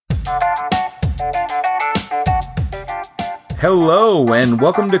Hello, and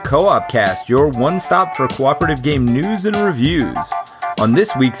welcome to Co-op Cast, your one-stop for cooperative game news and reviews. On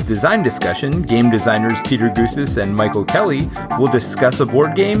this week's design discussion, game designers Peter Goosis and Michael Kelly will discuss a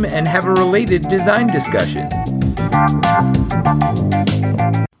board game and have a related design discussion.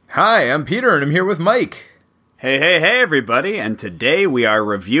 Hi, I'm Peter, and I'm here with Mike. Hey, everybody, and today we are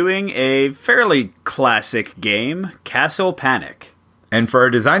reviewing a fairly classic game, Castle Panic. And for our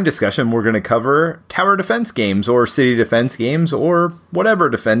design discussion, we're going to cover tower defense games or city defense games or whatever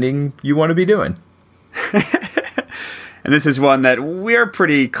defending you want to be doing. And this is one that we're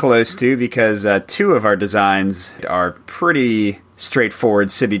pretty close to because two of our designs are pretty straightforward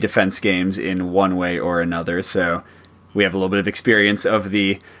city defense games in one way or another. So we have a little bit of experience of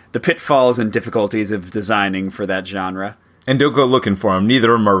the pitfalls and difficulties of designing for that genre. And don't go looking for them.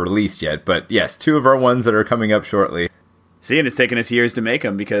 Neither of them are released yet. But yes, two of our ones that are coming up shortly. See, and it's taken us years to make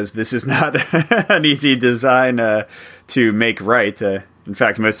them because this is not an easy design to make right. In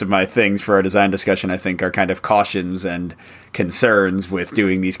fact, most of my things for our design discussion, I think, are kind of cautions and concerns with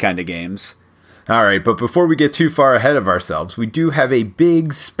doing these kind of games. All right, but before we get too far ahead of ourselves, we do have a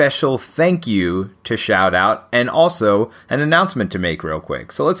big special thank you to shout out and also an announcement to make real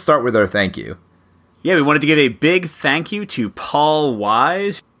quick. So let's start with our thank you. Yeah, we wanted to give a big thank you to Paul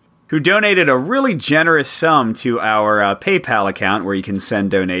Wise, who donated a really generous sum to our PayPal account where you can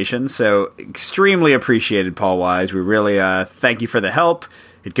send donations. So extremely appreciated, Paul Wise. We really thank you for the help.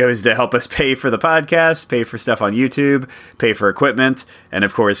 It goes to help us pay for the podcast, pay for stuff on YouTube, pay for equipment, and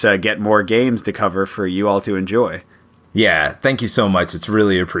of course get more games to cover for you all to enjoy. Yeah, thank you so much. It's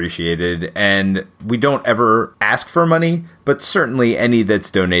really appreciated. And we don't ever ask for money, but certainly any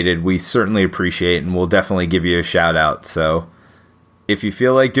that's donated, we certainly appreciate, and we'll definitely give you a shout out. So if you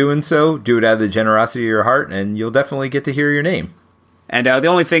feel like doing so, do it out of the generosity of your heart, and you'll definitely get to hear your name. And the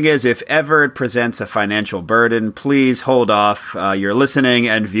only thing is, if ever it presents a financial burden, please hold off. Your listening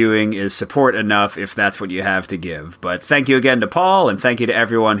and viewing is support enough if that's what you have to give. But thank you again to Paul, and thank you to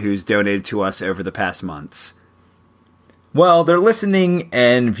everyone who's donated to us over the past months. Well, their listening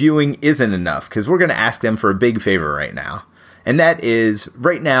and viewing isn't enough, because we're going to ask them for a big favor right now. And that is,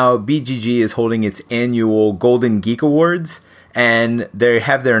 right now, BGG is holding its annual Golden Geek Awards, and they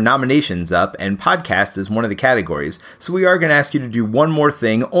have their nominations up, and podcast is one of the categories. So we are going to ask you to do one more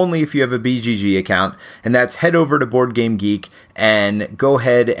thing, only if you have a BGG account, and that's head over to Board Game Geek and go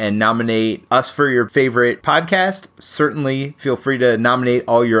ahead and nominate us for your favorite podcast. Certainly feel free to nominate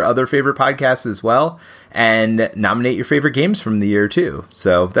all your other favorite podcasts as well, and nominate your favorite games from the year too.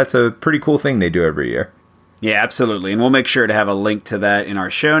 So that's a pretty cool thing they do every year. Yeah, absolutely. And we'll make sure to have a link to that in our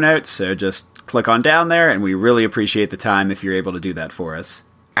show notes, so just click on down there, and we really appreciate the time if you're able to do that for us.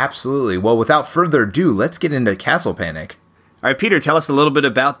 Absolutely. Well, without further ado, let's get into Castle Panic. All right, Peter, tell us a little bit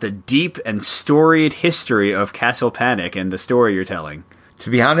about the deep and storied history of Castle Panic and the story you're telling. To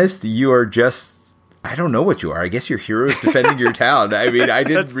be honest, you are just, I don't know what you are. I guess you're heroes defending your town. I mean, I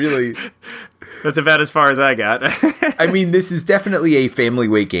didn't really... That's about as far as I got. I mean, this is definitely a family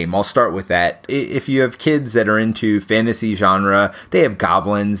weight game. I'll start with that. If you have kids that are into fantasy genre, they have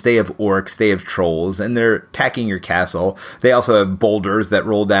goblins, they have orcs, they have trolls, and they're attacking your castle. They also have boulders that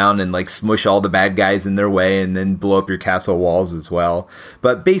roll down and like smush all the bad guys in their way and then blow up your castle walls as well.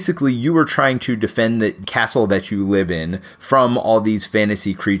 But basically, you are trying to defend the castle that you live in from all these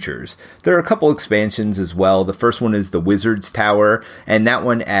fantasy creatures. There are a couple expansions as well. The first one is the Wizard's Tower, and that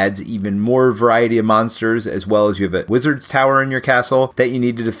one adds even more variety of monsters, as well as you have a Wizard's Tower in your castle that you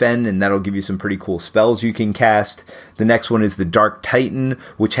need to defend, and that'll give you some pretty cool spells you can cast. The next one is the Dark Titan,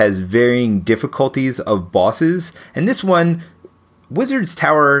 which has varying difficulties of bosses, and this one, Wizard's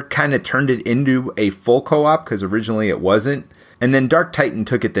Tower kind of turned it into a full co-op, because originally it wasn't, and then Dark Titan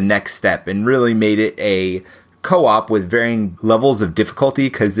took it the next step and really made it a co-op with varying levels of difficulty,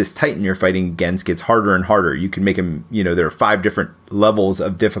 because this Titan you're fighting against gets harder and harder. You can make him, there are 5 different levels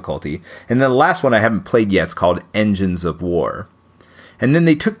of difficulty. And then the last one I haven't played yet is called Engines of War. And then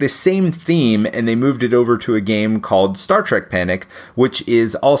they took this same theme and they moved it over to a game called Star Trek Panic, which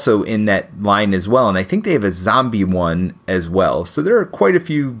is also in that line as well. And I think they have a zombie one as well. So there are quite a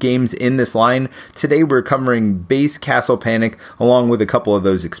few games in this line. Today we're covering base Castle Panic along with a couple of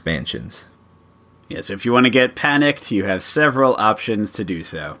those expansions. Yes, if you want to get panicked, you have several options to do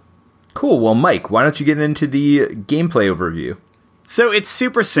so. Cool. Well, Mike, why don't you get into the gameplay overview? So it's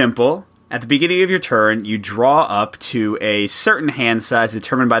super simple. At the beginning of your turn, you draw up to a certain hand size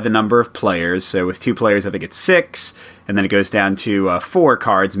determined by the number of players. So with 2 players, I think it's 6, and then it goes down to 4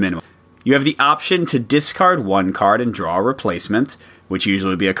 cards minimum. You have the option to discard 1 card and draw a replacement, which usually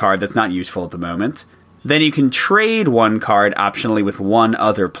would be a card that's not useful at the moment. Then you can trade one card optionally with one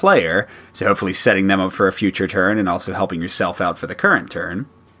other player, so hopefully setting them up for a future turn and also helping yourself out for the current turn.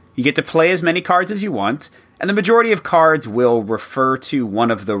 You get to play as many cards as you want, and the majority of cards will refer to one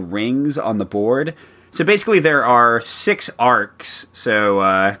of the rings on the board. So basically there are 6 arcs, so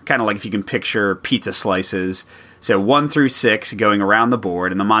kind of like if you can picture pizza slices. So 1 through 6 going around the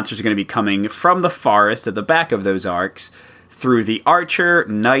board, and the monsters are going to be coming from the forest at the back of those arcs, through the archer,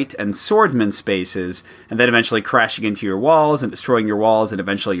 knight, and swordsman spaces, and then eventually crashing into your walls and destroying your walls and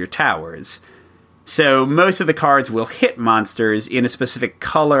eventually your towers. So most of the cards will hit monsters in a specific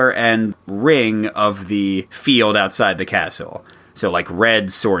color and ring of the field outside the castle. So like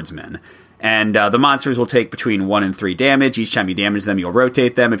red swordsman. And the monsters will take between 1 and 3 damage. Each time you damage them, you'll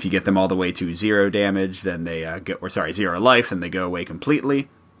rotate them. If you get them all the way to 0 damage, then they 0 life, then they go away completely.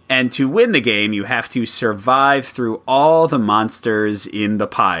 And to win the game, you have to survive through all the monsters in the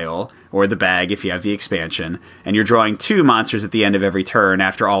pile, or the bag if you have the expansion, and you're drawing 2 monsters at the end of every turn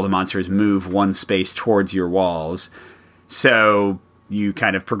after all the monsters move 1 space towards your walls. So you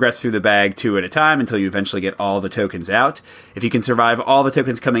kind of progress through the bag 2 at a time until you eventually get all the tokens out. If you can survive all the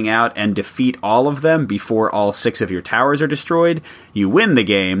tokens coming out and defeat all of them before all 6 of your towers are destroyed, you win the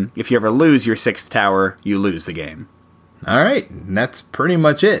game. If you ever lose your 6th tower, you lose the game. All right, that's pretty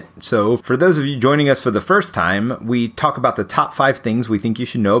much it. So for those of you joining us for the first time, we talk about the top 5 things we think you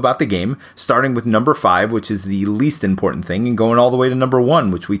should know about the game, starting with number 5, which is the least important thing, and going all the way to number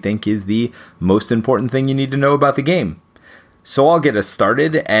 1, which we think is the most important thing you need to know about the game. So I'll get us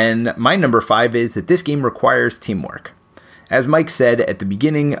started, and my number 5 is that this game requires teamwork. As Mike said, at the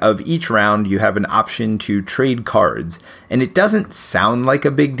beginning of each round, you have an option to trade cards, and it doesn't sound like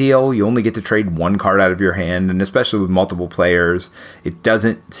a big deal. You only get to trade 1 card out of your hand, and especially with multiple players, it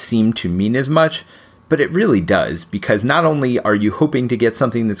doesn't seem to mean as much, but it really does, because not only are you hoping to get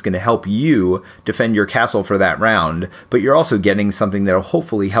something that's going to help you defend your castle for that round, but you're also getting something that will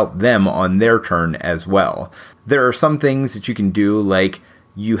hopefully help them on their turn as well. There are some things that you can do, like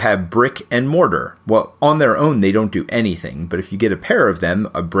you have brick and mortar. Well, on their own, they don't do anything. But if you get a pair of them,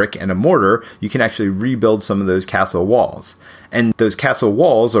 a brick and a mortar, you can actually rebuild some of those castle walls. And those castle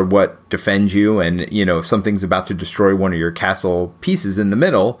walls are what defend you. And, if something's about to destroy one of your castle pieces in the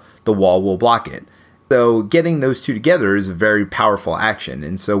middle, the wall will block it. So getting those 2 together is a very powerful action.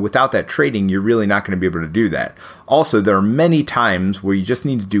 And so without that trading, you're really not going to be able to do that. Also, there are many times where you just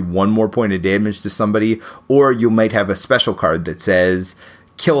need to do 1 more point of damage to somebody, or you might have a special card that says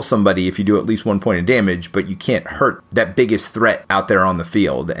kill somebody if you do at least 1 point of damage, but you can't hurt that biggest threat out there on the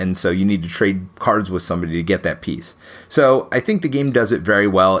field. And so you need to trade cards with somebody to get that piece. So I think the game does it very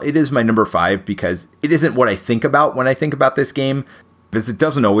well. It is my number 5 because it isn't what I think about when I think about this game. Because it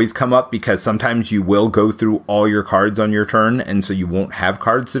doesn't always come up, because sometimes you will go through all your cards on your turn, and so you won't have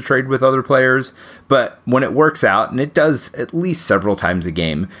cards to trade with other players. But when it works out, and it does at least several times a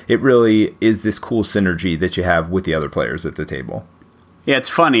game, it really is this cool synergy that you have with the other players at the table. Yeah, it's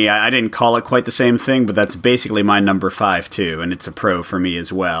funny. I didn't call it quite the same thing, but that's basically my number 5 too, and it's a pro for me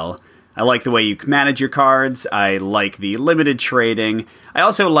as well. I like the way you manage your cards. I like the limited trading. I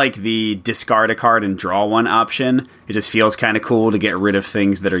also like the discard a card and draw one option. It just feels kind of cool to get rid of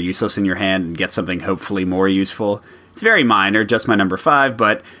things that are useless in your hand and get something hopefully more useful. It's very minor, just my number 5,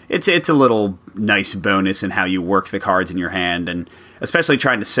 but it's a little nice bonus in how you work the cards in your hand, and especially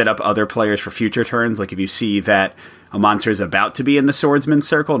trying to set up other players for future turns. Like if you see that a monster is about to be in the swordsman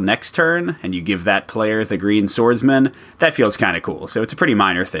circle next turn, and you give that player the green swordsman, that feels kind of cool. So it's a pretty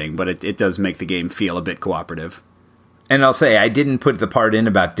minor thing, but it does make the game feel a bit cooperative. And I'll say, I didn't put the part in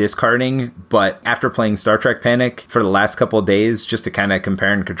about discarding, but after playing Star Trek Panic for the last couple of days, just to kind of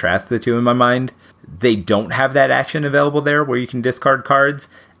compare and contrast the two in my mind, they don't have that action available there where you can discard cards.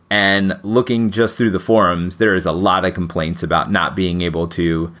 And looking just through the forums, there is a lot of complaints about not being able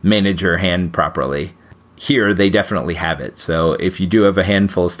to manage your hand properly. Here, they definitely have it. So if you do have a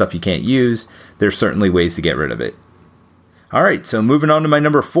handful of stuff you can't use, there's certainly ways to get rid of it. All right, so moving on to my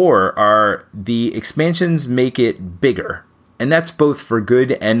number 4 are the expansions make it bigger. And that's both for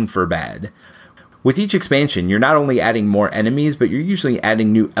good and for bad. With each expansion, you're not only adding more enemies, but you're usually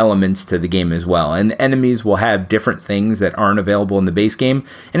adding new elements to the game as well. And the enemies will have different things that aren't available in the base game.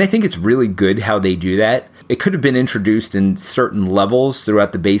 And I think it's really good how they do that. It could have been introduced in certain levels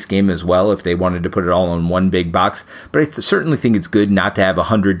throughout the base game as well if they wanted to put it all in one big box, but I certainly think it's good not to have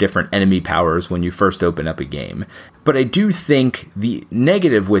 100 different enemy powers when you first open up a game. But I do think the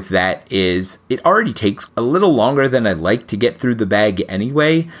negative with that is it already takes a little longer than I'd like to get through the bag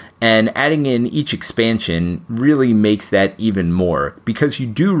anyway, and adding in each expansion really makes that even more, because you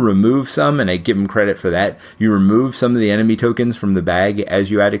do remove some, and I give them credit for that. You remove some of the enemy tokens from the bag as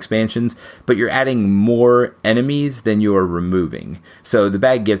you add expansions, but you're adding more enemies than you are removing. So the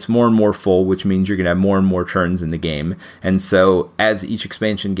bag gets more and more full, which means you're going to have more and more turns in the game. And so as each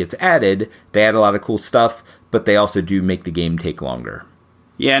expansion gets added, they add a lot of cool stuff, but they also do make the game take longer.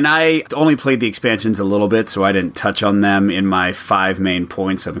 Yeah, and I only played the expansions a little bit, so I didn't touch on them in my 5 main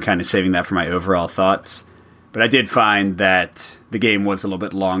points. I'm kind of saving that for my overall thoughts. But I did find that the game was a little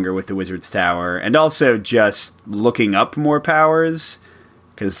bit longer with the Wizard's Tower, and also just looking up more powers,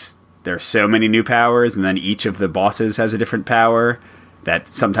 because there are so many new powers, and then each of the bosses has a different power that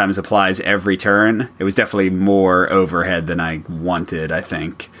sometimes applies every turn. It was definitely more overhead than I wanted, I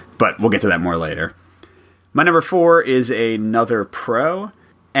think. But we'll get to that more later. My number 4 is another pro,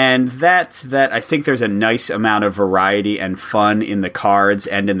 and that's that I think there's a nice amount of variety and fun in the cards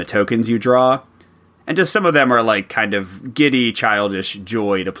and in the tokens you draw. And just some of them are like kind of giddy, childish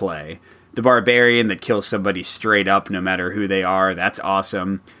joy to play. The Barbarian that kills somebody straight up no matter who they are, that's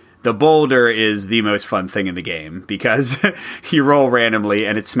awesome. The Boulder is the most fun thing in the game, because you roll randomly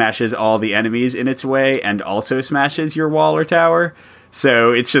and it smashes all the enemies in its way and also smashes your wall or tower.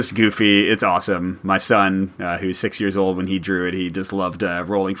 So it's just goofy. It's awesome. My son, who's 6 years old when he drew it, he just loved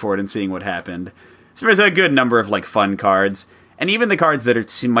rolling for it and seeing what happened. So there's a good number of like fun cards. And even the cards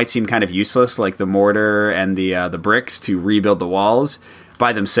that might seem kind of useless, like the mortar and the bricks to rebuild the walls,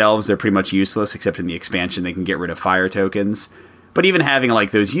 by themselves they're pretty much useless, except in the expansion they can get rid of fire tokens. But even having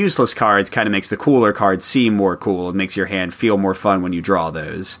like those useless cards kind of makes the cooler cards seem more cool. It makes your hand feel more fun when you draw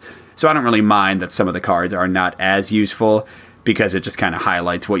those. So I don't really mind that some of the cards are not as useful, because it just kind of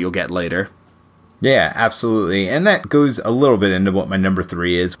highlights what you'll get later. Yeah, absolutely. And that goes a little bit into what my number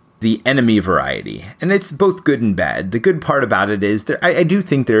 3 is, the enemy variety. And it's both good and bad. The good part about it is I do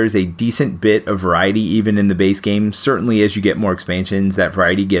think there is a decent bit of variety even in the base game. Certainly as you get more expansions, that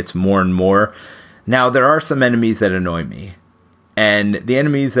variety gets more and more. Now, there are some enemies that annoy me. And the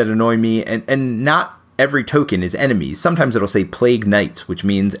enemies that annoy me, and not every token is enemies. Sometimes it'll say Plague Knights, which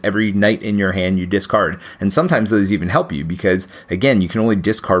means every knight in your hand you discard. And sometimes those even help you because, again, you can only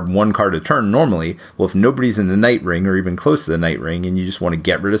discard one card a turn normally. Well, if nobody's in the Knight Ring or even close to the Knight Ring and you just want to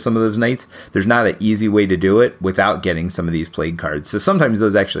get rid of some of those knights, there's not an easy way to do it without getting some of these Plague cards. So sometimes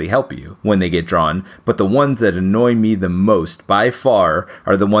those actually help you when they get drawn. But the ones that annoy me the most, by far,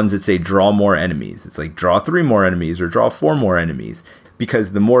 are the ones that say draw more enemies. It's like draw 3 more enemies or draw 4 more enemies.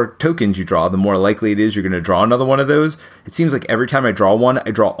 Because the more tokens you draw, the more likely it is you're going to draw another one of those. It seems like every time I draw one, I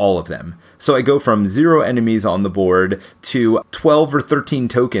draw all of them. So I go from 0 enemies on the board to 12 or 13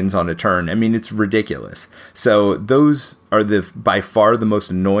 tokens on a turn. I mean, it's ridiculous. So those are by far the most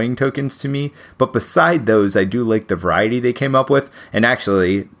annoying tokens to me. But beside those, I do like the variety they came up with. And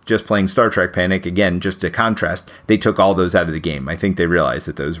actually, just playing Star Trek Panic, again, just to contrast, they took all those out of the game. I think they realized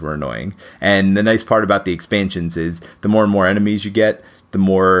that those were annoying. And the nice part about the expansions is the more and more enemies you get, the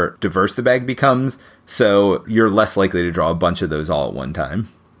more diverse the bag becomes. So you're less likely to draw a bunch of those all at one time.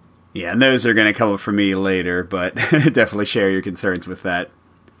 Yeah, and those are going to come up for me later, but definitely share your concerns with that.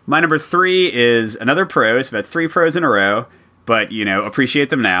 My number 3 is another pro, so that's 3 pros in a row, but, appreciate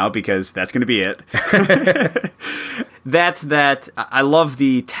them now because that's going to be it. That's that I love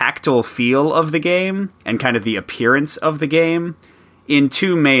the tactile feel of the game and kind of the appearance of the game in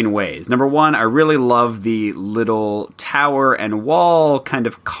 2 main ways. Number 1, I really love the little tower and wall kind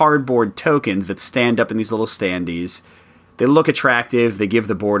of cardboard tokens that stand up in these little standees. They look attractive, they give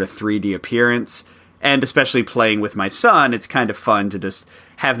the board a 3D appearance, and especially playing with my son, it's kind of fun to just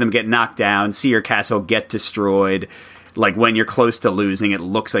have them get knocked down, see your castle get destroyed. Like, when you're close to losing, it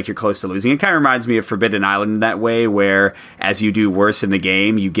looks like you're close to losing. It kind of reminds me of Forbidden Island in that way, where as you do worse in the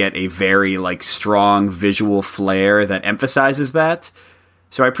game, you get a very, strong visual flair that emphasizes that.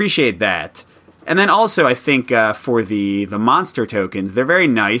 So I appreciate that. And then also, I think for the monster tokens, they're very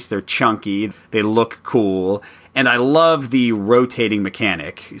nice, they're chunky, they look cool, and I love the rotating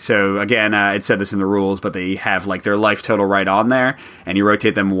mechanic. So again, it said this in the rules, but they have their life total right on there, and you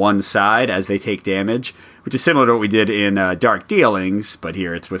rotate them one side as they take damage, which is similar to what we did in Dark Dealings, but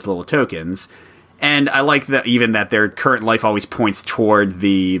here it's with little tokens. And I like that even that their current life always points toward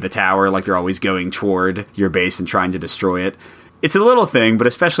the tower, like they're always going toward your base and trying to destroy it. It's a little thing, but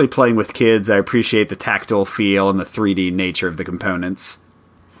especially playing with kids, I appreciate the tactile feel and the 3D nature of the components.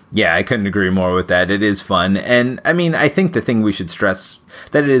 Yeah, I couldn't agree more with that. It is fun. And I mean, I think the thing we should stress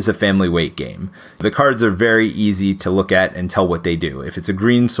that it is a family weight game. The cards are very easy to look at and tell what they do. If it's a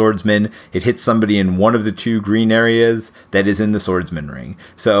green swordsman, it hits somebody in one of the 2 green areas that is in the swordsman ring.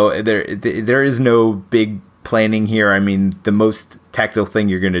 So there is no big planning here. I mean, the most tactile thing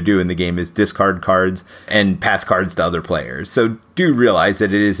you're going to do in the game is discard cards and pass cards to other players. So do realize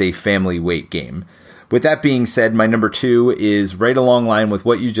that it is a family weight game. With that being said, my number 2 is right along line with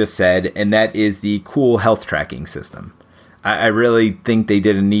what you just said, and that is the cool health tracking system. I really think they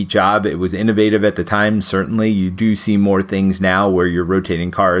did a neat job. It was innovative at the time, certainly. You do see more things now where you're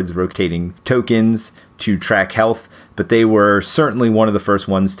rotating cards, rotating tokens to track health, but they were certainly one of the first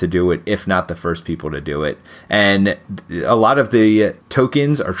ones to do it, if not the first people to do it. And a lot of the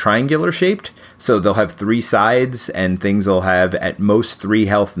tokens are triangular shaped, so they'll have 3 sides, and things will have at most 3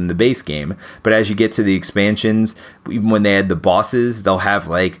 health in the base game. But as you get to the expansions, even when they add the bosses, they'll have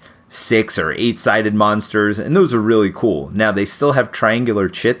like 6 or 8-sided monsters, and those are really cool. Now, they still have triangular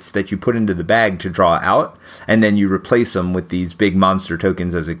chits that you put into the bag to draw out, and then you replace them with these big monster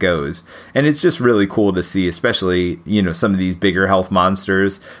tokens as it goes. And it's just really cool to see, especially, some of these bigger health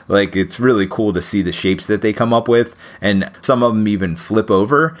monsters. Like, it's really cool to see the shapes that they come up with, and some of them even flip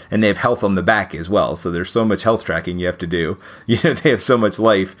over, and they have health on the back as well. So there's so much health tracking you have to do. They have so much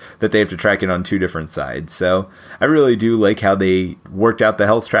life that they have to track it on 2 different sides. So I really do like how they worked out the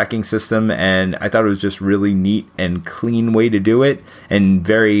health tracking system, and I thought it was just really neat and clean way to do it, and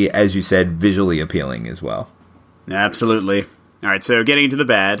very, as you said, visually appealing as well. Absolutely. All right, so getting into the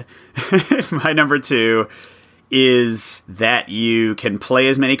bad, my number 2 is that you can play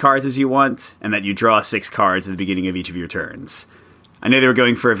as many cards as you want, and that you draw 6 cards at the beginning of each of your turns. I know they were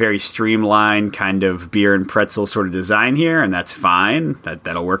going for a very streamlined kind of beer and pretzel sort of design here, and that's fine.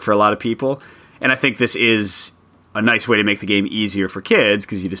 That'll work for a lot of people. And I think this is a nice way to make the game easier for kids,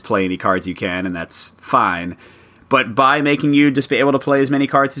 because you just play any cards you can, and that's fine. But by making you just be able to play as many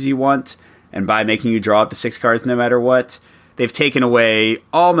cards as you want, and by making you draw up to 6 cards no matter what, they've taken away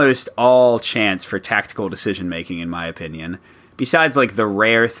almost all chance for tactical decision-making, in my opinion. Besides, like, the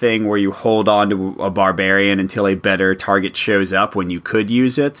rare thing where you hold on to a barbarian until a better target shows up when you could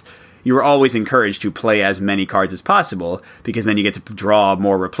use it, you were always encouraged to play as many cards as possible, because then you get to draw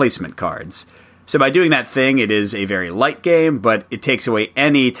more replacement cards. So by doing that thing, it is a very light game, but it takes away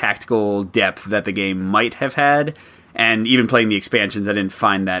any tactical depth that the game might have had. And even playing the expansions, I didn't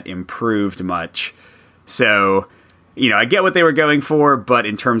find that improved much. So, I get what they were going for, but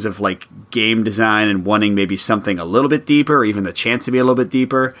in terms of like game design and wanting maybe something a little bit deeper, or even the chance to be a little bit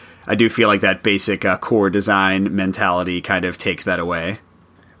deeper, I do feel like that basic core design mentality kind of takes that away.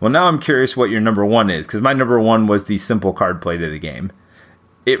 Well, now I'm curious what your number 1 is, because my number 1 was the simple card play to the game.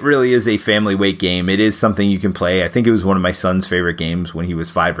 It really is a family weight game. It is something you can play. I think it was one of my son's favorite games when he was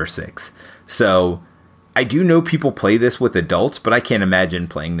 5 or 6. So I do know people play this with adults, but I can't imagine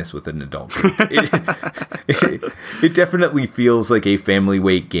playing this with an adult. It definitely feels like a family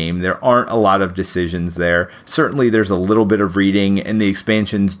weight game. There aren't a lot of decisions there. Certainly there's a little bit of reading, and the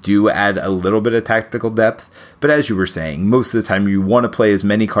expansions do add a little bit of tactical depth. But as you were saying, most of the time you want to play as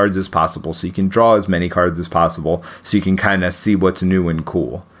many cards as possible, so you can draw as many cards as possible, so you can kind of see what's new and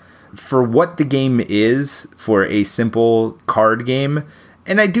cool. For what the game is, for a simple card game,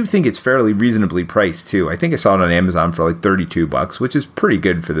 and I do think it's fairly reasonably priced, too. I think I saw it on Amazon for like $32, which is pretty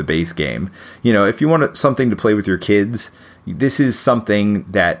good for the base game. If you want something to play with your kids, this is something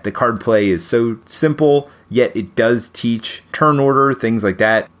that the card play is so simple, yet it does teach turn order, things like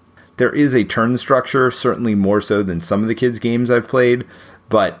that. There is a turn structure, certainly more so than some of the kids' games I've played,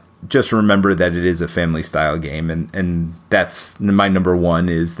 but just remember that it is a family-style game, and that's my number 1,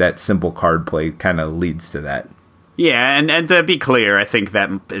 is that simple card play kind of leads to that. Yeah, and to be clear, I think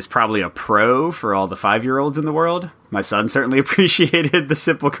that is probably a pro for all the 5-year-olds in the world. My son certainly appreciated the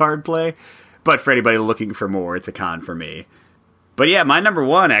simple card play, but for anybody looking for more, it's a con for me. But yeah, my number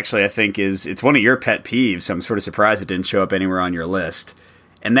 1, actually, I think it's one of your pet peeves, so I'm sort of surprised it didn't show up anywhere on your list.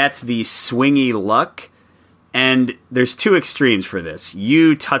 And that's the swingy luck. And there's 2 extremes for this.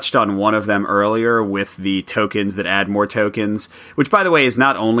 You touched on one of them earlier with the tokens that add more tokens, which, by the way, is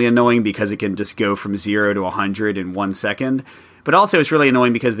not only annoying because it can just go from 0 to 100 in 1 second, but also it's really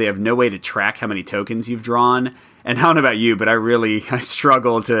annoying because they have no way to track how many tokens you've drawn. And I don't know about you, but I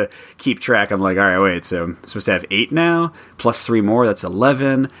struggle to keep track. I'm like, all right, wait, so I'm supposed to have 8 now, plus 3 more, that's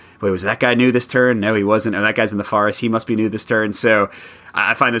 11. Wait, was that guy new this turn? No, he wasn't. Oh, that guy's in the forest, he must be new this turn. So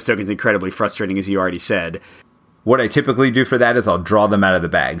I find those tokens incredibly frustrating, as you already said. What I typically do for that is I'll draw them out of the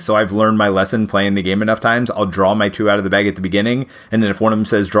bag. So I've learned my lesson playing the game enough times. I'll draw my 2 out of the bag at the beginning, and then if one of them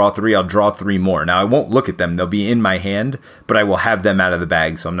says draw 3, I'll draw 3 more. Now, I won't look at them. They'll be in my hand, but I will have them out of the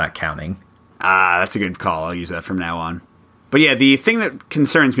bag, so I'm not counting. That's a good call. I'll use that from now on. But yeah, the thing that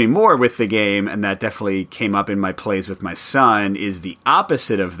concerns me more with the game, and that definitely came up in my plays with my son, is the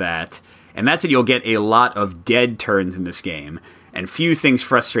opposite of that, and that's that you'll get a lot of dead turns in this game. And few things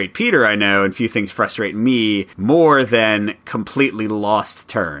frustrate Peter, I know, and few things frustrate me more than completely lost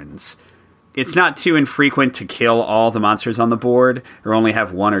turns. It's not too infrequent to kill all the monsters on the board, or only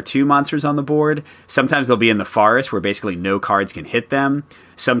have 1 or 2 monsters on the board. Sometimes they'll be in the forest where basically no cards can hit them.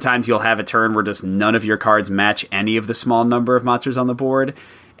 Sometimes you'll have a turn where just none of your cards match any of the small number of monsters on the board.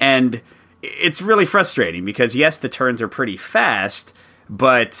 And it's really frustrating because, yes, the turns are pretty fast,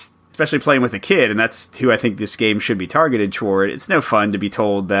 but especially playing with a kid, and that's who I think this game should be targeted toward, it's no fun to be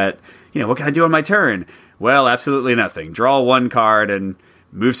told that, what can I do on my turn? Well, absolutely nothing. Draw 1 card and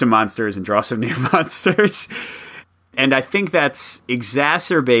move some monsters and draw some new monsters. And I think that's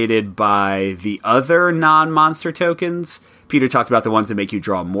exacerbated by the other non-monster tokens. Peter talked about the ones that make you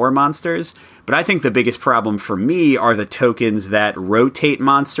draw more monsters, but I think the biggest problem for me are the tokens that rotate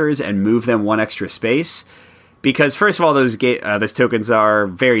monsters and move them 1 extra space. Because, first of all, those tokens are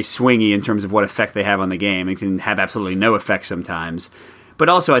very swingy in terms of what effect they have on the game and can have absolutely no effect sometimes. But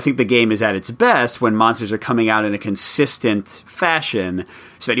also, I think the game is at its best when monsters are coming out in a consistent fashion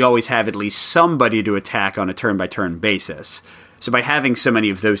so that you always have at least somebody to attack on a turn-by-turn basis. So by having so many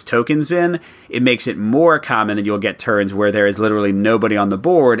of those tokens in, it makes it more common that you'll get turns where there is literally nobody on the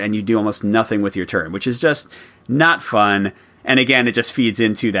board and you do almost nothing with your turn, which is just not fun. And again, it just feeds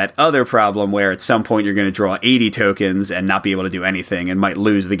into that other problem where at some point you're going to draw 80 tokens and not be able to do anything and might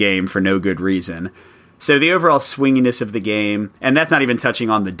lose the game for no good reason. So the overall swinginess of the game, and that's not even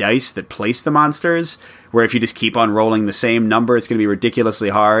touching on the dice that place the monsters, where if you just keep on rolling the same number, it's going to be ridiculously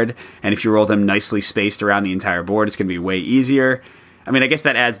hard. And if you roll them nicely spaced around the entire board, it's going to be way easier. I mean, I guess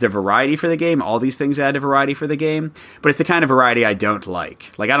that adds to variety for the game. All these things add to variety for the game. But it's the kind of variety I don't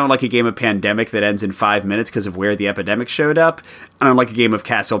like. Like, I don't like a game of Pandemic that ends in 5 minutes because of where the epidemic showed up. I don't like a game of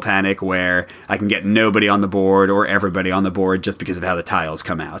Castle Panic where I can get nobody on the board or everybody on the board just because of how the tiles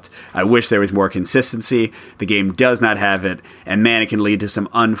come out. I wish there was more consistency. The game does not have it. And man, it can lead to some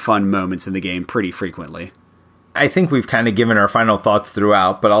unfun moments in the game pretty frequently. I think we've kind of given our final thoughts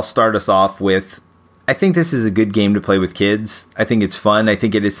throughout, but I'll start us off with, I think this is a good game to play with kids. I think it's fun. I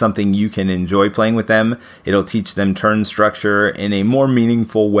think it is something you can enjoy playing with them. It'll teach them turn structure in a more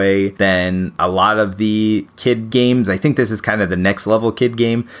meaningful way than a lot of the kid games. I think this is kind of the next level kid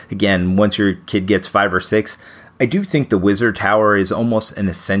game. Again, once your kid gets 5 or 6, I do think the Wizard Tower is almost an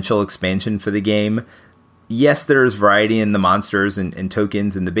essential expansion for the game. Yes, there's variety in the monsters and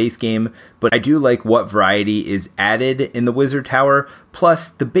tokens in the base game, but I do like what variety is added in the Wizard Tower. Plus,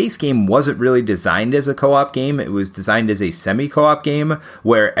 the base game wasn't really designed as a co-op game. It was designed as a semi-co-op game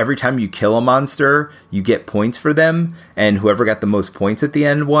where every time you kill a monster, you get points for them, and whoever got the most points at the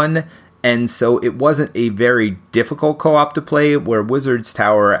end won. And so it wasn't a very difficult co-op to play, where Wizard's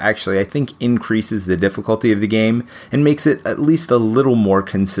Tower actually, I think, increases the difficulty of the game and makes it at least a little more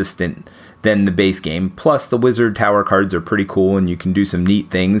consistent than the base game. Plus, the Wizard Tower cards are pretty cool and you can do some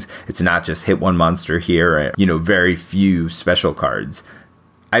neat things. It's not just hit one monster here, very few special cards.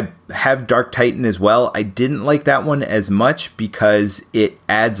 I have Dark Titan as well. I didn't like that one as much because it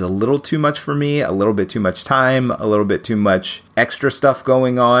adds a little too much for me, a little bit too much time, a little bit too much extra stuff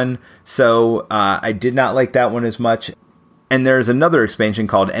going on. So I did not like that one as much. And there's another expansion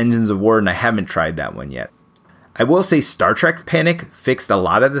called Engines of War, and I haven't tried that one yet. I will say Star Trek Panic fixed a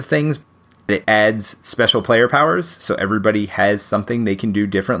lot of the things. It adds special player powers, so everybody has something they can do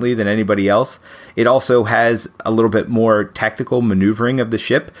differently than anybody else. It also has a little bit more tactical maneuvering of the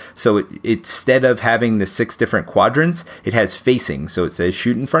ship, so instead of having the 6 different quadrants, it has facing, so it says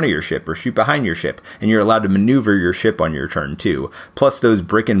shoot in front of your ship or shoot behind your ship, and you're allowed to maneuver your ship on your turn too. Plus those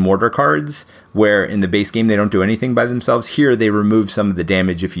brick and mortar cards, where in the base game they don't do anything by themselves. Here they remove some of the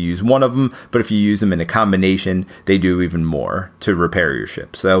damage if you use one of them, but if you use them in a combination, they do even more to repair your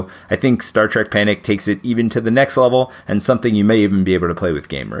ship. So I think Star Trek Panic takes it even to the next level, and something you may even be able to play with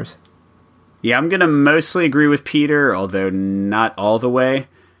gamers. Yeah, I'm going to mostly agree with Peter, although not all the way.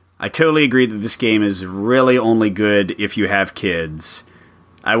 I totally agree that this game is really only good if you have kids.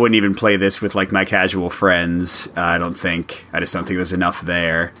 I wouldn't even play this with my casual friends, I don't think. I just don't think there's enough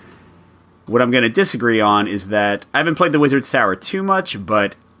there. What I'm going to disagree on is that I haven't played the Wizard's Tower too much,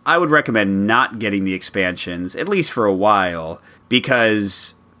 but I would recommend not getting the expansions, at least for a while,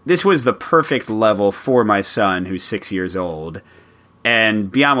 because this was the perfect level for my son, who's 6 years old.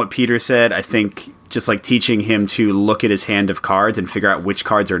 And beyond what Peter said, I think just like teaching him to look at his hand of cards and figure out which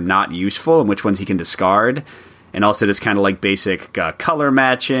cards are not useful and which ones he can discard. And also just kind of like basic color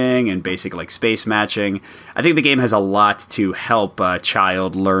matching and basic like space matching. I think the game has a lot to help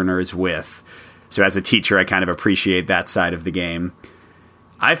child learners with. So as a teacher, I kind of appreciate that side of the game.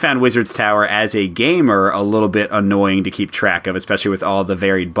 I found Wizard's Tower as a gamer a little bit annoying to keep track of, especially with all the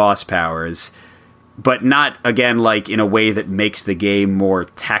varied boss powers. But not, again, like in a way that makes the game more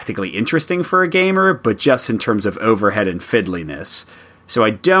tactically interesting for a gamer, but just in terms of overhead and fiddliness. So I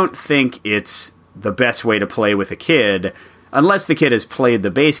don't think it's the best way to play with a kid, unless the kid has played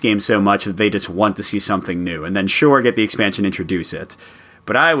the base game so much that they just want to see something new. And then sure, get the expansion, introduce it.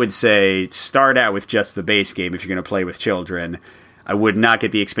 But I would say start out with just the base game if you're going to play with children. I would not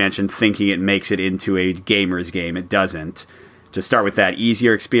get the expansion thinking it makes it into a gamer's game. It doesn't. Just start with that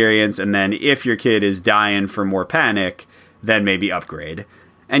easier experience, and then if your kid is dying for more panic, then maybe upgrade.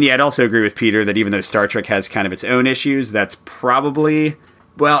 And yeah, I'd also agree with Peter that even though Star Trek has kind of its own issues, that's probably...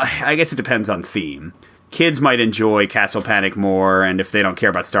 Well, I guess it depends on theme. Kids might enjoy Castle Panic more, and if they don't care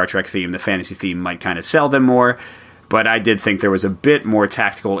about Star Trek theme, the fantasy theme might kind of sell them more. But I did think there was a bit more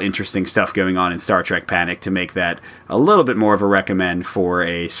tactical, interesting stuff going on in Star Trek Panic to make that a little bit more of a recommend for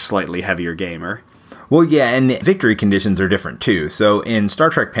a slightly heavier gamer. Well, yeah, and the victory conditions are different, too. So in Star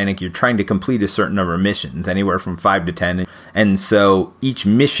Trek Panic, you're trying to complete a certain number of missions, anywhere from 5 to 10. And so each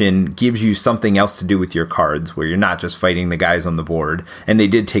mission gives you something else to do with your cards, where you're not just fighting the guys on the board. And they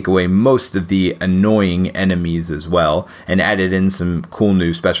did take away most of the annoying enemies as well, and added in some cool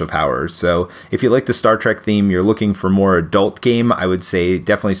new special powers. So if you like the Star Trek theme, you're looking for more adult game, I would say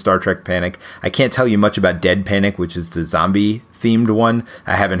definitely Star Trek Panic. I can't tell you much about Dead Panic, which is the zombie themed one.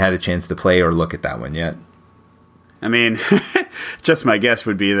 I haven't had a chance to play or look at that one yet. I mean, just my guess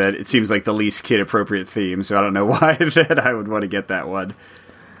would be that it seems like the least kid-appropriate theme, so I don't know why that I would want to get that one.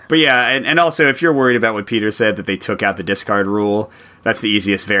 But yeah, and also, if you're worried about what Peter said, that they took out the discard rule, that's the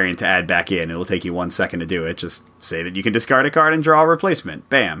easiest variant to add back in. It'll take you 1 second to do it. Just say that you can discard a card and draw a replacement.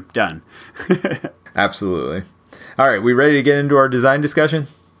 Bam, done. Absolutely. All right, we ready to get into our design discussion?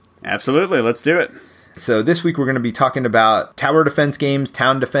 Absolutely, let's do it. So this week we're going to be talking about tower defense games,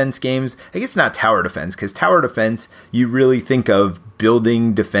 town defense games. I guess not tower defense, because tower defense, you really think of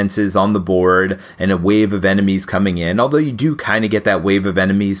building defenses on the board and a wave of enemies coming in, although you do kind of get that wave of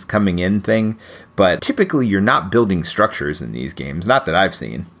enemies coming in thing. But typically you're not building structures in these games, not that I've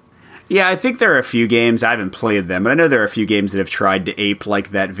seen. Yeah, I think there are a few games, I haven't played them, but I know there are a few games that have tried to ape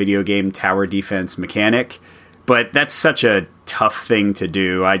like that video game tower defense mechanic. But that's such a tough thing to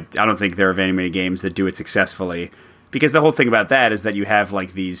do. I don't think there are very many games that do it successfully. Because the whole thing about that is that you have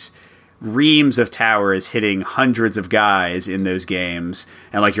like these reams of towers hitting hundreds of guys in those games.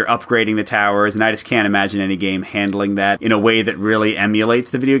 And like you're upgrading the towers. And I just can't imagine any game handling that in a way that really emulates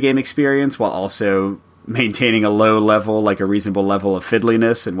the video game experience while also maintaining a low level, like a reasonable level of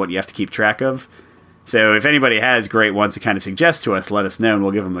fiddliness and what you have to keep track of. So if anybody has great ones to kind of suggest to us, let us know and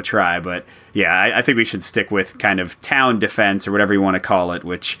we'll give them a try. But yeah, I think we should stick with kind of town defense or whatever you want to call it,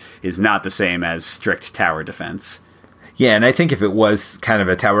 which is not the same as strict tower defense. Yeah, and I think if it was kind of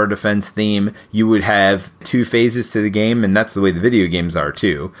a tower defense theme, you would have 2 phases to the game, and that's the way the video games are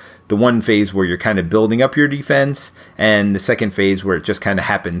too. The one phase where you're kind of building up your defense, and the second phase where it just kind of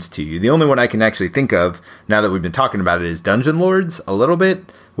happens to you. The only one I can actually think of, now that we've been talking about it, is Dungeon Lords, a little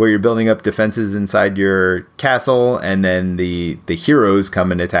bit, where you're building up defenses inside your castle, and then the heroes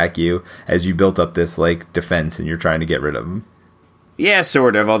come and attack you as you built up this like defense, and you're trying to get rid of them. Yeah,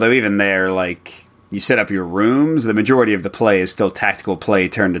 sort of, although even there, like... You set up your rooms, the majority of the play is still tactical play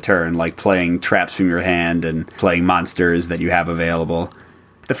turn to turn, like playing traps from your hand and playing monsters that you have available.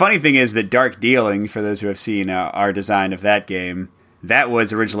 The funny thing is that Dark Dealing, for those who have seen our design of that game, that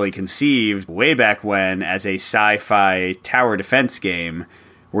was originally conceived way back when as a sci-fi tower defense game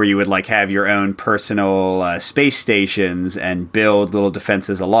where you would like have your own personal space stations and build little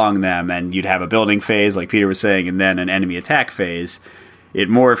defenses along them, and you'd have a building phase, like Peter was saying, and then an enemy attack phase. It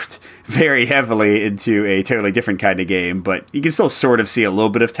morphed very heavily into a totally different kind of game, but you can still sort of see a little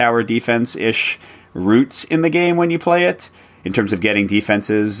bit of tower defense-ish roots in the game when you play it, in terms of getting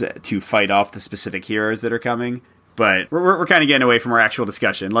defenses to fight off the specific heroes that are coming. But we're kind of getting away from our actual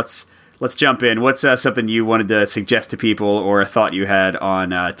discussion. Let's jump in. What's something you wanted to suggest to people or a thought you had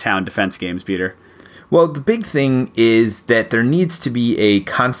on town defense games, Peter? Well, the big thing is that there needs to be a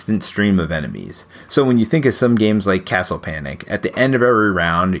constant stream of enemies. So when you think of some games like Castle Panic, at the end of every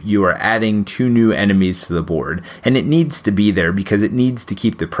round, you are adding 2 new enemies to the board. And it needs to be there because it needs to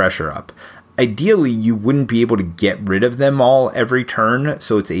keep the pressure up. Ideally, you wouldn't be able to get rid of them all every turn,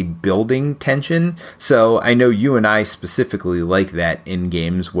 so it's a building tension. So I know you and I specifically like that in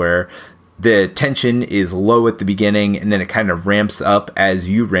games where the tension is low at the beginning, and then it kind of ramps up as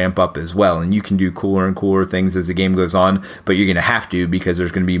you ramp up as well. And you can do cooler and cooler things as the game goes on, but you're going to have to because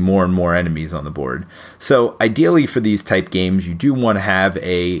there's going to be more and more enemies on the board. So ideally for these type games, you do want to have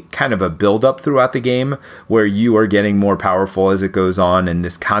a kind of a build up throughout the game where you are getting more powerful as it goes on, and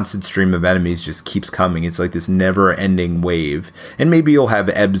this constant stream of enemies just keeps coming. It's like this never ending wave. And maybe you'll have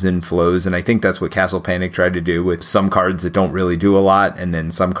ebbs and flows, and I think that's what Castle Panic tried to do with some cards that don't really do a lot, and then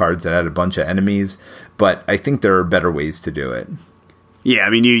some cards that add a bunch of enemies, but I think there are better ways to do it. Yeah, I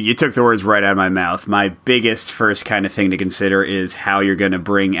mean, you took the words right out of my mouth. My biggest first kind of thing to consider is how you're going to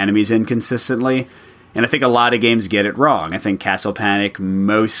bring enemies in consistently, and I think a lot of games get it wrong. I think Castle Panic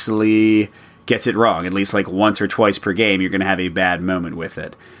mostly gets it wrong. At least like once or twice per game, you're going to have a bad moment with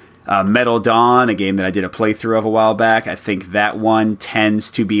it. Metal Dawn, a game that I did a playthrough of a while back, I think that one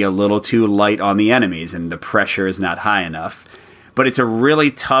tends to be a little too light on the enemies, and the pressure is not high enough. But it's a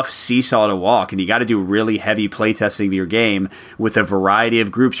really tough seesaw to walk, and you got to do really heavy playtesting of your game with a variety of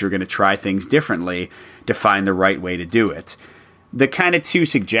groups who are going to try things differently to find the right way to do it. The kind of two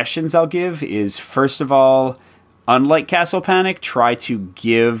suggestions I'll give is, first of all, unlike Castle Panic, try to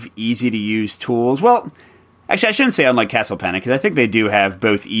give easy-to-use tools. Well, actually, I shouldn't say unlike Castle Panic, because I think they do have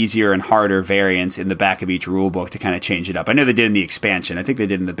both easier and harder variants in the back of each rulebook to kind of change it up. I know they did in the expansion. I think they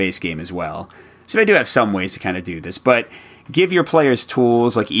did in the base game as well. So they do have some ways to kind of do this, but give your players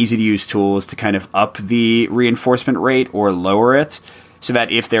tools, like easy-to-use tools, to kind of up the reinforcement rate or lower it, so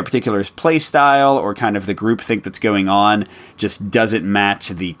that if their particular play style or kind of the groupthink that's going on just doesn't match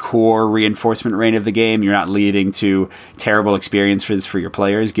the core reinforcement rate of the game, you're not leading to terrible experiences for your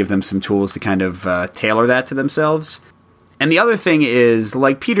players. Give them some tools to kind of tailor that to themselves. And the other thing is,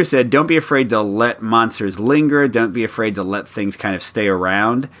 like Peter said, don't be afraid to let monsters linger. Don't be afraid to let things kind of stay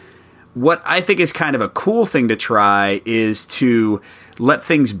around. What I think is kind of a cool thing to try is to let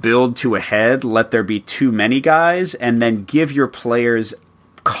things build to a head, let there be too many guys, and then give your players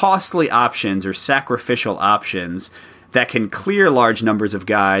costly options or sacrificial options that can clear large numbers of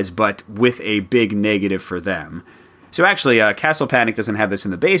guys, but with a big negative for them. So actually, Castle Panic doesn't have this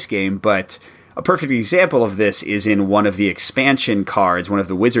in the base game, but a perfect example of this is in one of the expansion cards, one of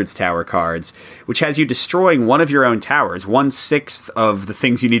the Wizard's Tower cards, which has you destroying one of your own towers, 1/6 of the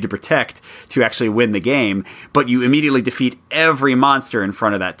things you need to protect to actually win the game, but you immediately defeat every monster in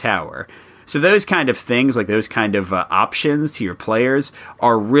front of that tower. So those kind of things, like those kind of options to your players,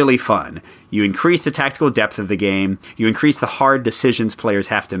 are really fun. You increase the tactical depth of the game, you increase the hard decisions players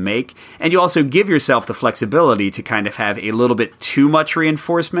have to make, and you also give yourself the flexibility to kind of have a little bit too much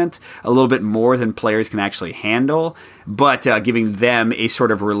reinforcement, a little bit more than players can actually handle, but giving them a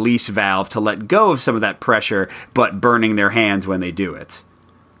sort of release valve to let go of some of that pressure, but burning their hands when they do it.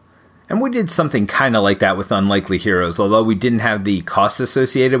 And we did something kind of like that with Unlikely Heroes, although we didn't have the cost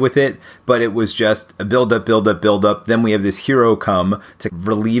associated with it, but it was just a build up, build up, build up. Then we have this hero come to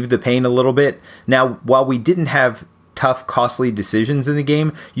relieve the pain a little bit. Now, while we didn't have tough, costly decisions in the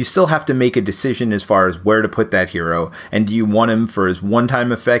game, you still have to make a decision as far as where to put that hero. And do you want him for his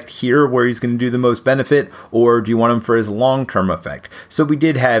one-time effect here where he's going to do the most benefit, or do you want him for his long-term effect? So we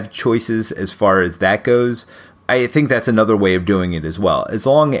did have choices as far as that goes. I think that's another way of doing it as well. As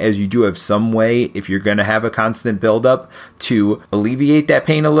long as you do have some way, if you're going to have a constant build-up, to alleviate that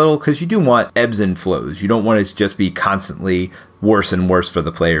pain a little, because you do want ebbs and flows. You don't want it to just be constantly worse and worse for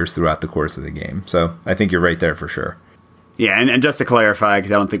the players throughout the course of the game. So I think you're right there for sure. Yeah, and just to clarify,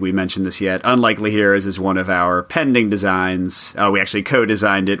 because I don't think we mentioned this yet, Unlikely Heroes is one of our pending designs. We actually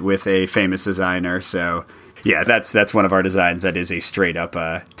co-designed it with a famous designer, so yeah, that's one of our designs that is a straight-up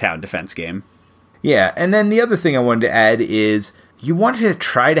town defense game. Yeah, and then the other thing I wanted to add is you want to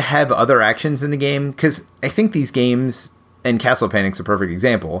try to have other actions in the game, because I think these games, and Castle Panic's a perfect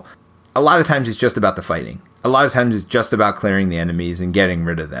example, a lot of times it's just about the fighting. A lot of times it's just about clearing the enemies and getting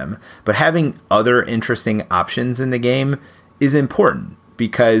rid of them. But having other interesting options in the game is important,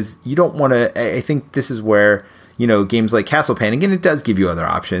 because you don't want to, I think this is where, you know, games like Castle Panic, and it does give you other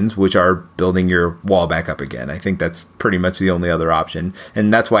options, which are building your wall back up again. I think that's pretty much the only other option.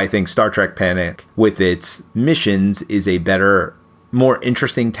 And that's why I think Star Trek Panic, with its missions, is a better, more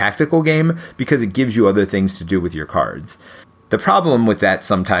interesting tactical game, because it gives you other things to do with your cards. The problem with that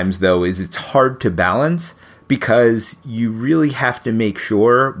sometimes, though, is it's hard to balance, because you really have to make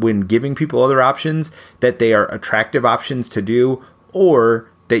sure when giving people other options that they are attractive options to do, or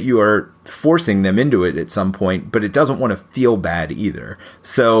that you are forcing them into it at some point, but it doesn't want to feel bad either.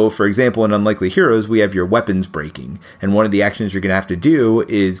 So, for example, in Unlikely Heroes, we have your weapons breaking, and one of the actions you're going to have to do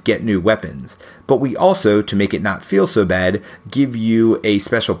is get new weapons. But we also, to make it not feel so bad, give you a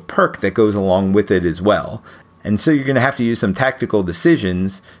special perk that goes along with it as well. And so you're going to have to use some tactical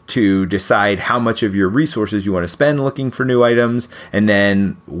decisions to decide how much of your resources you want to spend looking for new items, and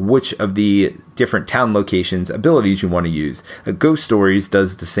then which of the different town locations abilities you want to use. Ghost Stories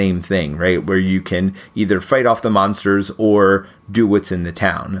does the same thing, right? Where you can either fight off the monsters or do what's in the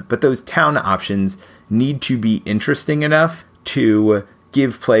town. But those town options need to be interesting enough to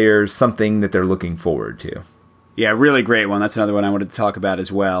give players something that they're looking forward to. Yeah, really great one. That's another one I wanted to talk about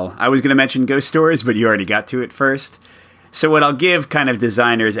as well. I was going to mention Ghost Stories, but you already got to it first. So what I'll give kind of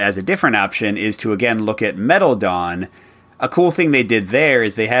designers as a different option is to, again, look at Metal Dawn. A cool thing they did there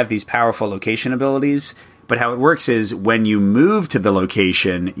is they have these powerful location abilities, but how it works is when you move to the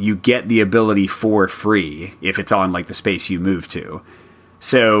location, you get the ability for free if it's on like the space you move to.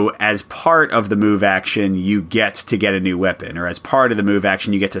 So as part of the move action, you get to get a new weapon, or as part of the move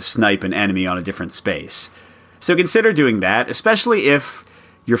action, you get to snipe an enemy on a different space. So consider doing that, especially if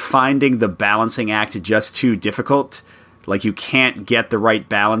you're finding the balancing act just too difficult. Like you can't get the right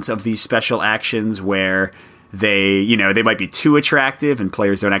balance of these special actions where they might be too attractive and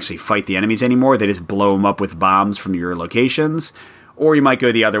players don't actually fight the enemies anymore. They just blow them up with bombs from your locations. Or you might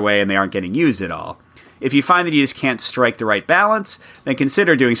go the other way and they aren't getting used at all. If you find that you just can't strike the right balance, then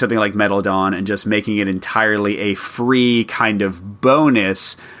consider doing something like Metal Dawn and just making it entirely a free kind of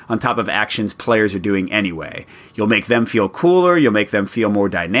bonus on top of actions players are doing anyway. You'll make them feel cooler, you'll make them feel more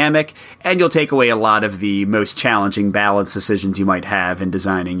dynamic, and you'll take away a lot of the most challenging balance decisions you might have in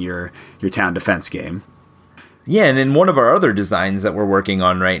designing your town defense game. Yeah, and in one of our other designs that we're working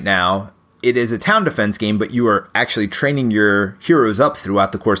on right now, it is a town defense game, but you are actually training your heroes up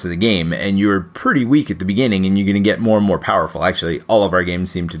throughout the course of the game, and you're pretty weak at the beginning, and you're going to get more and more powerful. Actually, all of our games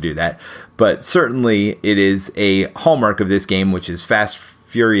seem to do that. But certainly, it is a hallmark of this game, which is fast,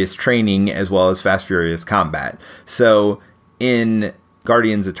 furious training as well as fast, furious combat. So, in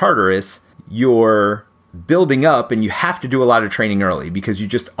Guardians of Tartarus, you're building up, and you have to do a lot of training early because you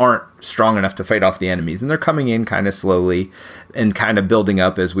just aren't strong enough to fight off the enemies, and they're coming in kind of slowly and kind of building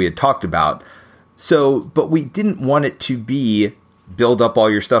up as we had talked about. So, but we didn't want it to be build up all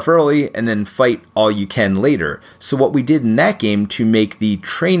your stuff early and then fight all you can later. So what we did in that game to make the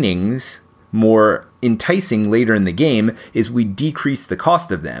trainings more enticing later in the game is we decreased the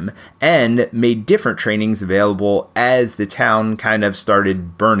cost of them and made different trainings available as the town kind of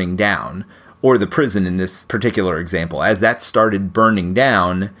started burning down. Or the prison in this particular example. As that started burning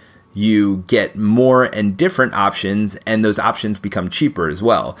down, you get more and different options, and those options become cheaper as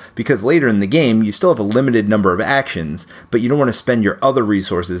well. Because later in the game, you still have a limited number of actions, but you don't want to spend your other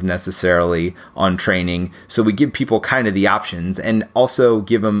resources necessarily on training. So we give people kind of the options, and also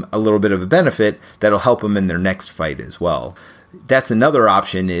give them a little bit of a benefit that'll help them in their next fight as well. That's another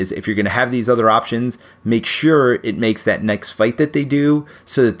option, is if you're going to have these other options, make sure it makes that next fight that they do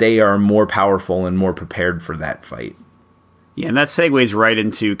so that they are more powerful and more prepared for that fight. Yeah, and that segues right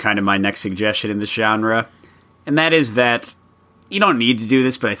into kind of my next suggestion in this genre. And that is that you don't need to do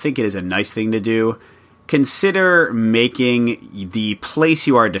this, but I think it is a nice thing to do. Consider making the place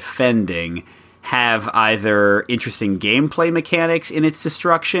you are defending have either interesting gameplay mechanics in its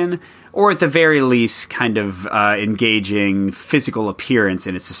destruction, or at the very least kind of engaging physical appearance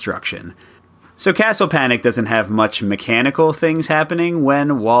in its destruction. So Castle Panic doesn't have much mechanical things happening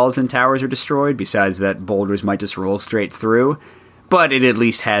when walls and towers are destroyed, besides that boulders might just roll straight through, but it at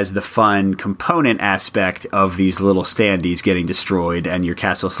least has the fun component aspect of these little standees getting destroyed and your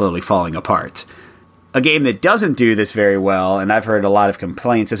castle slowly falling apart. A game that doesn't do this very well, and I've heard a lot of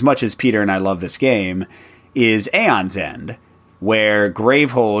complaints, as much as Peter and I love this game, is Aeon's End, where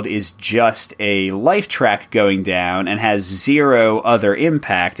Gravehold is just a life track going down and has zero other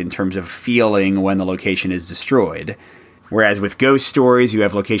impact in terms of feeling when the location is destroyed. Whereas with Ghost Stories, you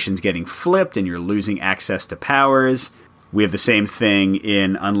have locations getting flipped and you're losing access to powers. We have the same thing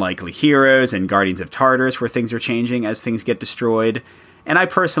in Unlikely Heroes and Guardians of Tartarus, where things are changing as things get destroyed. And I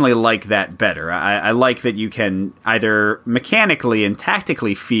personally like that better. I like that you can either mechanically and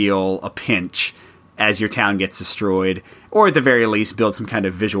tactically feel a pinch as your town gets destroyed, or at the very least build some kind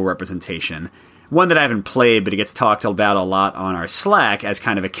of visual representation. One that I haven't played, but it gets talked about a lot on our Slack as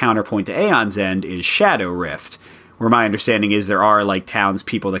kind of a counterpoint to Aeon's End, is Shadow Rift, where my understanding is there are like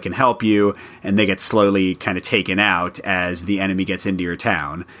townspeople that can help you, and they get slowly kind of taken out as the enemy gets into your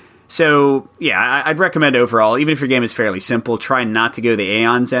town. So, yeah, I'd recommend overall, even if your game is fairly simple, try not to go the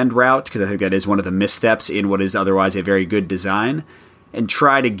Aeon's End route, because I think that is one of the missteps in what is otherwise a very good design, and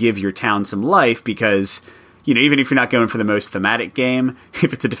try to give your town some life, because, you know, even if you're not going for the most thematic game,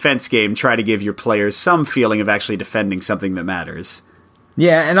 if it's a defense game, try to give your players some feeling of actually defending something that matters.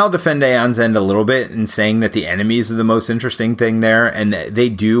 Yeah, and I'll defend Aeon's End a little bit in saying that the enemies are the most interesting thing there, and they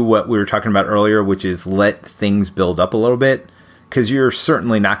do what we were talking about earlier, which is let things build up a little bit, because you're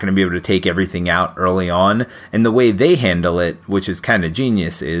certainly not going to be able to take everything out early on, and the way they handle it, which is kind of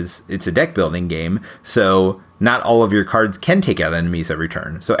genius, is it's a deck building game, so not all of your cards can take out enemies every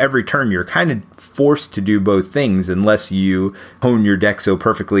turn. So every turn you're kind of forced to do both things unless you hone your deck so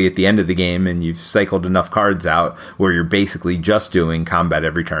perfectly at the end of the game and you've cycled enough cards out where you're basically just doing combat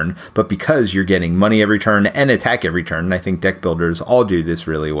every turn. But because you're getting money every turn and attack every turn, and I think deck builders all do this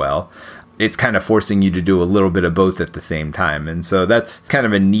really well, it's kind of forcing you to do a little bit of both at the same time. And so that's kind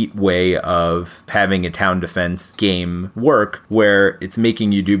of a neat way of having a town defense game work where it's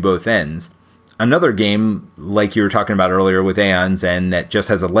making you do both ends. Another game, like you were talking about earlier with Aeon's End, that just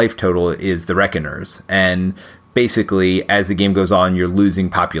has a life total is the Reckoners. And basically, as the game goes on, you're losing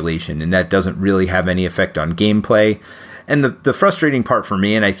population, and that doesn't really have any effect on gameplay. And the frustrating part for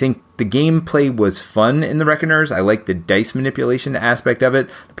me, and I think the gameplay was fun in the Reckoners, I like the dice manipulation aspect of it.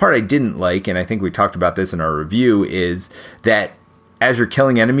 The part I didn't like, and I think we talked about this in our review, is that as you're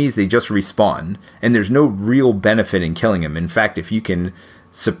killing enemies, they just respawn. And there's no real benefit in killing them. In fact, if you can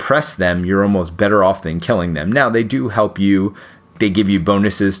suppress them, you're almost better off than killing them. Now, they do help you. They give you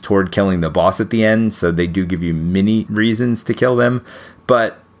bonuses toward killing the boss at the end, so they do give you many reasons to kill them.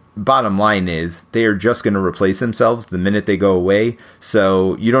 But bottom line is, they are just going to replace themselves the minute they go away,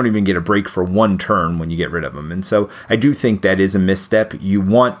 so you don't even get a break for one turn when you get rid of them. And so I do think that is a misstep. You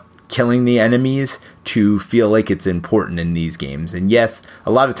want killing the enemies to feel like it's important in these games. And yes,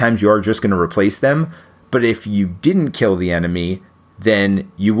 a lot of times you are just going to replace them, but if you didn't kill the enemy,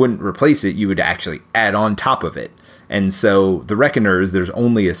 then you wouldn't replace it, you would actually add on top of it. And so the Reckoners, there's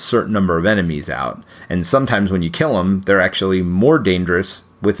only a certain number of enemies out. And sometimes when you kill them, they're actually more dangerous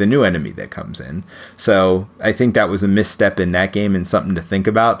with a new enemy that comes in. So I think that was a misstep in that game and something to think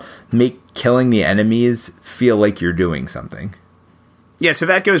about. Make killing the enemies feel like you're doing something. Yeah, so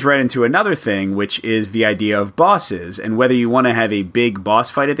that goes right into another thing, which is the idea of bosses, and whether you want to have a big boss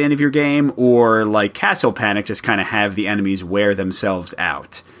fight at the end of your game, or like Castle Panic, just kind of have the enemies wear themselves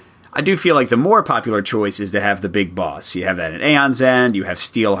out. I do feel like the more popular choice is to have the big boss. You have that at Aeon's End, you have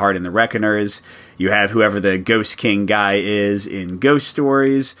Steelheart in the Reckoners, you have whoever the Ghost King guy is in Ghost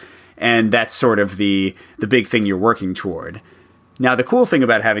Stories, and that's sort of the big thing you're working toward. Now, the cool thing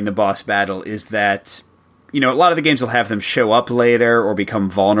about having the boss battle is that, you know, a lot of the games will have them show up later or become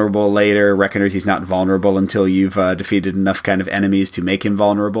vulnerable later. Reckoners, he's not vulnerable until you've defeated enough kind of enemies to make him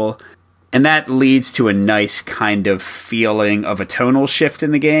vulnerable. And that leads to a nice kind of feeling of a tonal shift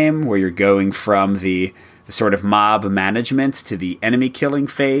in the game, where you're going from the sort of mob management to the enemy killing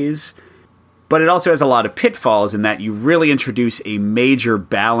phase. But it also has a lot of pitfalls in that you really introduce a major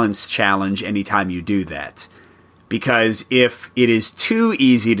balance challenge anytime you do that. Because if it is too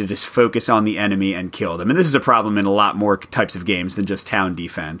easy to just focus on the enemy and kill them, and this is a problem in a lot more types of games than just town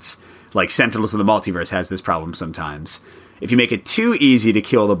defense, like Sentinels of the Multiverse has this problem sometimes. If you make it too easy to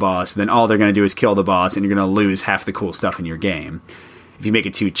kill the boss, then all they're going to do is kill the boss, and you're going to lose half the cool stuff in your game. If you make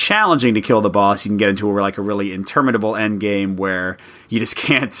it too challenging to kill the boss, you can get into a really interminable end game where you just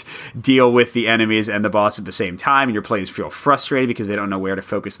can't deal with the enemies and the boss at the same time, and your players feel frustrated because they don't know where to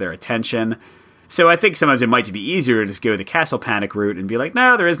focus their attention. So I think sometimes it might be easier to just go the Castle Panic route and be like,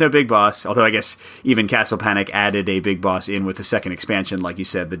 no, there is no big boss. Although I guess even Castle Panic added a big boss in with the second expansion, like you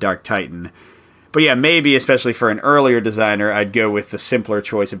said, the Dark Titan. But yeah, maybe, especially for an earlier designer, I'd go with the simpler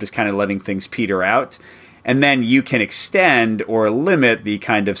choice of just kind of letting things peter out. And then you can extend or limit the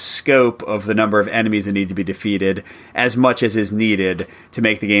kind of scope of the number of enemies that need to be defeated as much as is needed to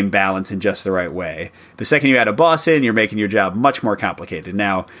make the game balance in just the right way. The second you add a boss in, you're making your job much more complicated.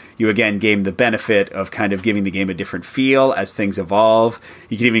 Now, you again gain the benefit of kind of giving the game a different feel as things evolve.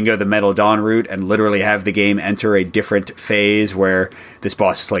 You can even go the Metal Dawn route and literally have the game enter a different phase where this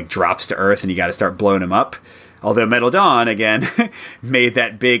boss just like drops to earth and you got to start blowing him up. Although Metal Dawn, again, made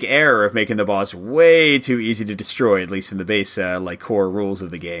that big error of making the boss way too easy to destroy, at least in the base core rules of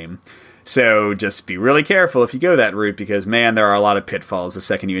the game. So just be really careful if you go that route, because, man, there are a lot of pitfalls the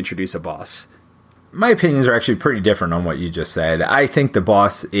second you introduce a boss. My opinions are actually pretty different on what you just said. I think the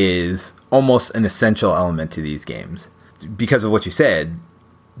boss is almost an essential element to these games. Because of what you said,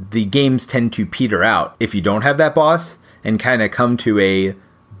 the games tend to peter out if you don't have that boss and kind of come to a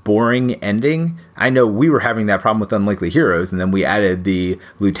boring ending. I know we were having that problem with Unlikely Heroes, and then we added the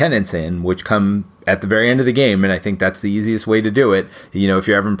lieutenants in, which come at the very end of the game, and I think that's the easiest way to do it. If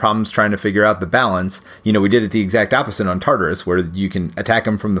you're having problems trying to figure out the balance, we did it the exact opposite on Tartarus, where you can attack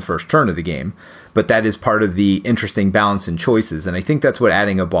them from the first turn of the game. But that is part of the interesting balance and choices, and I think that's what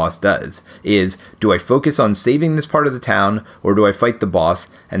adding a boss does, is do I focus on saving this part of the town, or do I fight the boss?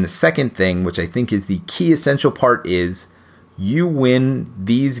 And the second thing, which I think is the key essential part, is you win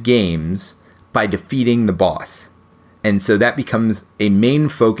these games by defeating the boss. And so that becomes a main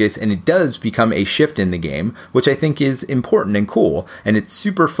focus, and it does become a shift in the game, which I think is important and cool. And it's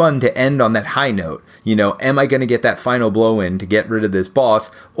super fun to end on that high note. Am I going to get that final blow in to get rid of this boss?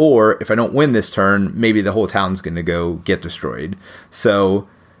 Or if I don't win this turn, maybe the whole town's going to go get destroyed. So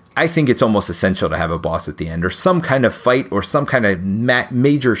I think it's almost essential to have a boss at the end, or some kind of fight, or some kind of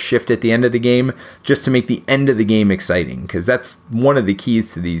major shift at the end of the game, just to make the end of the game exciting. Because that's one of the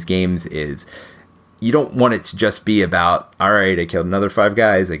keys to these games is you don't want it to just be about, all right, I killed another 5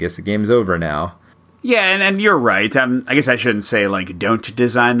 guys, I guess the game's over now. Yeah, and you're right. I guess I shouldn't say, don't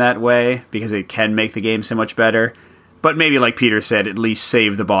design that way, because it can make the game so much better. But maybe, like Peter said, at least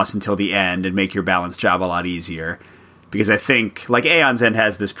save the boss until the end and make your balance job a lot easier. Because I think, Aeon's End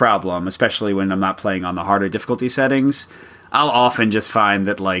has this problem, especially when I'm not playing on the harder difficulty settings. I'll often just find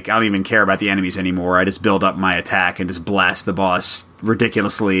that, I don't even care about the enemies anymore. I just build up my attack and just blast the boss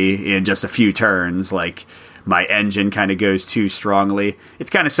ridiculously in just a few turns. My engine kind of goes too strongly. It's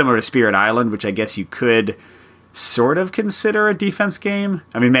kind of similar to Spirit Island, which I guess you could sort of consider a defense game.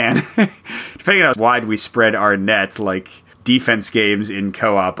 I mean, man, depending on how wide we spread our net, defense games in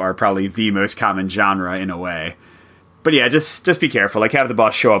co-op are probably the most common genre in a way. But yeah, just be careful. Have the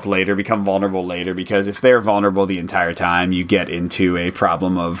boss show up later, become vulnerable later, because if they're vulnerable the entire time, you get into a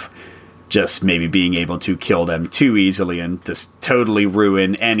problem of just maybe being able to kill them too easily and just totally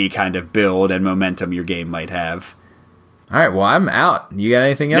ruin any kind of build and momentum your game might have. All right, well, I'm out. You got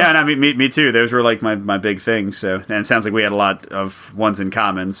anything else? Yeah, no, me too. Those were my big things. So, and it sounds like we had a lot of ones in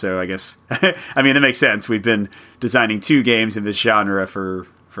common. So I guess, I mean, that makes sense. We've been designing 2 games in this genre for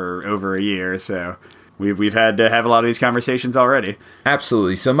over a year. So we've had to have a lot of these conversations already.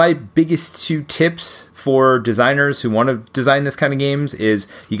 Absolutely. So my biggest 2 tips for designers who want to design this kind of games is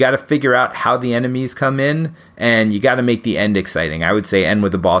you got to figure out how the enemies come in, and you got to make the end exciting. I would say end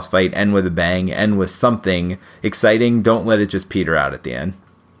with a boss fight, end with a bang, end with something exciting. Don't let it just peter out at the end.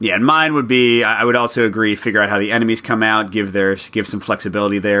 Yeah, and mine would be, I would also agree, figure out how the enemies come out, give some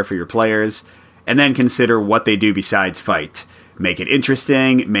flexibility there for your players, and then consider what they do besides fight. Make it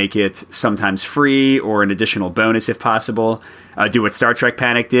interesting, make it sometimes free or an additional bonus if possible. Do what Star Trek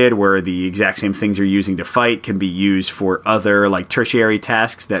Panic did, where the exact same things you're using to fight can be used for other tertiary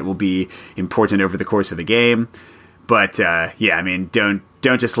tasks that will be important over the course of the game. But yeah, I mean, don't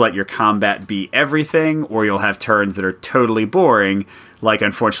just let your combat be everything, or you'll have turns that are totally boring, like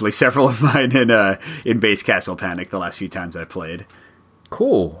unfortunately several of mine in Base Castle Panic the last few times I've played.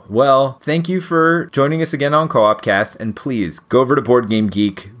 Cool. Well, thank you for joining us again on Co-op Cast, and please go over to Board Game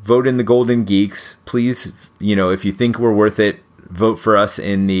Geek, vote in the Golden Geeks. Please, if you think we're worth it, vote for us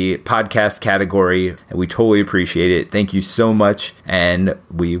in the podcast category, and we totally appreciate it. Thank you so much, and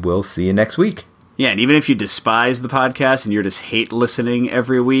we will see you next week. Yeah, and even if you despise the podcast and you're just hate listening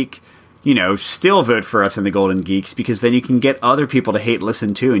every week, still vote for us in the Golden Geeks, because then you can get other people to hate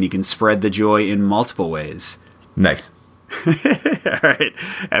listen too, and you can spread the joy in multiple ways. Nice. All right.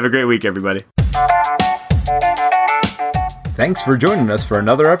 Have a great week, everybody. Thanks for joining us for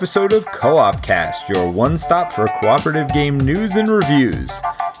another episode of Co-op Cast, your one-stop for cooperative game news and reviews.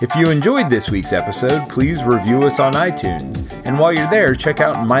 If you enjoyed this week's episode, please review us on iTunes. And while you're there, check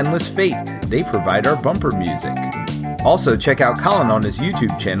out Mindless Fate. They provide our bumper music. Also, check out Colin on his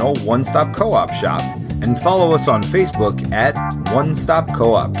YouTube channel, One Stop Co-op Shop. And follow us on Facebook at One Stop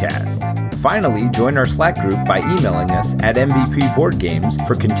Co-op Cast. Finally, join our Slack group by emailing us at MVP Board Games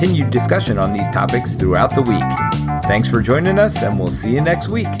for continued discussion on these topics throughout the week. Thanks for joining us, and we'll see you next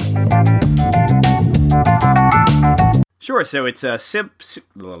week. Sure, so it's a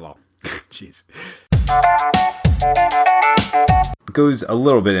Jeez. Goes a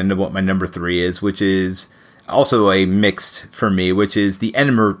little bit into what my number 3 is, which is also a mixed for me, which is the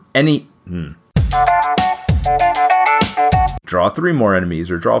draw 3 more enemies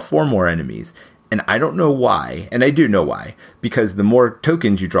or draw 4 more enemies. And I don't know why, and I do know why, because the more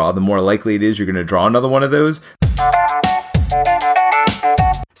tokens you draw, the more likely it is you're going to draw another one of those.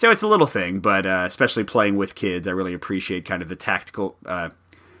 So it's a little thing, but especially playing with kids, I really appreciate kind of the tactical...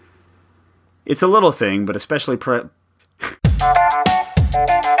 it's a little thing, but especially...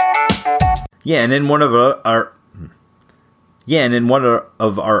 Yeah, and in one of our...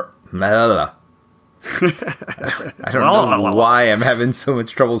 I don't know why I'm having so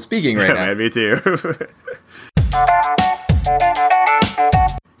much trouble speaking right now. Me too.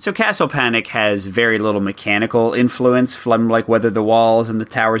 So Castle Panic has very little mechanical influence. Phlegm like whether the walls and the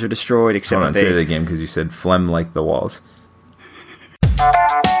towers are destroyed, except Hold on, say that again because you said phlegm like the walls.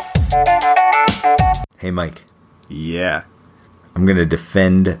 Hey, Mike. Yeah. I'm going to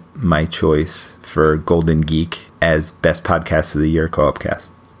defend my choice for Golden Geek as Best Podcast of the Year Co-op Cast.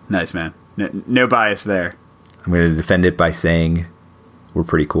 Nice, man. No bias there. I'm going to defend it by saying we're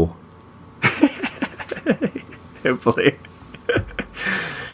pretty cool. Hopefully.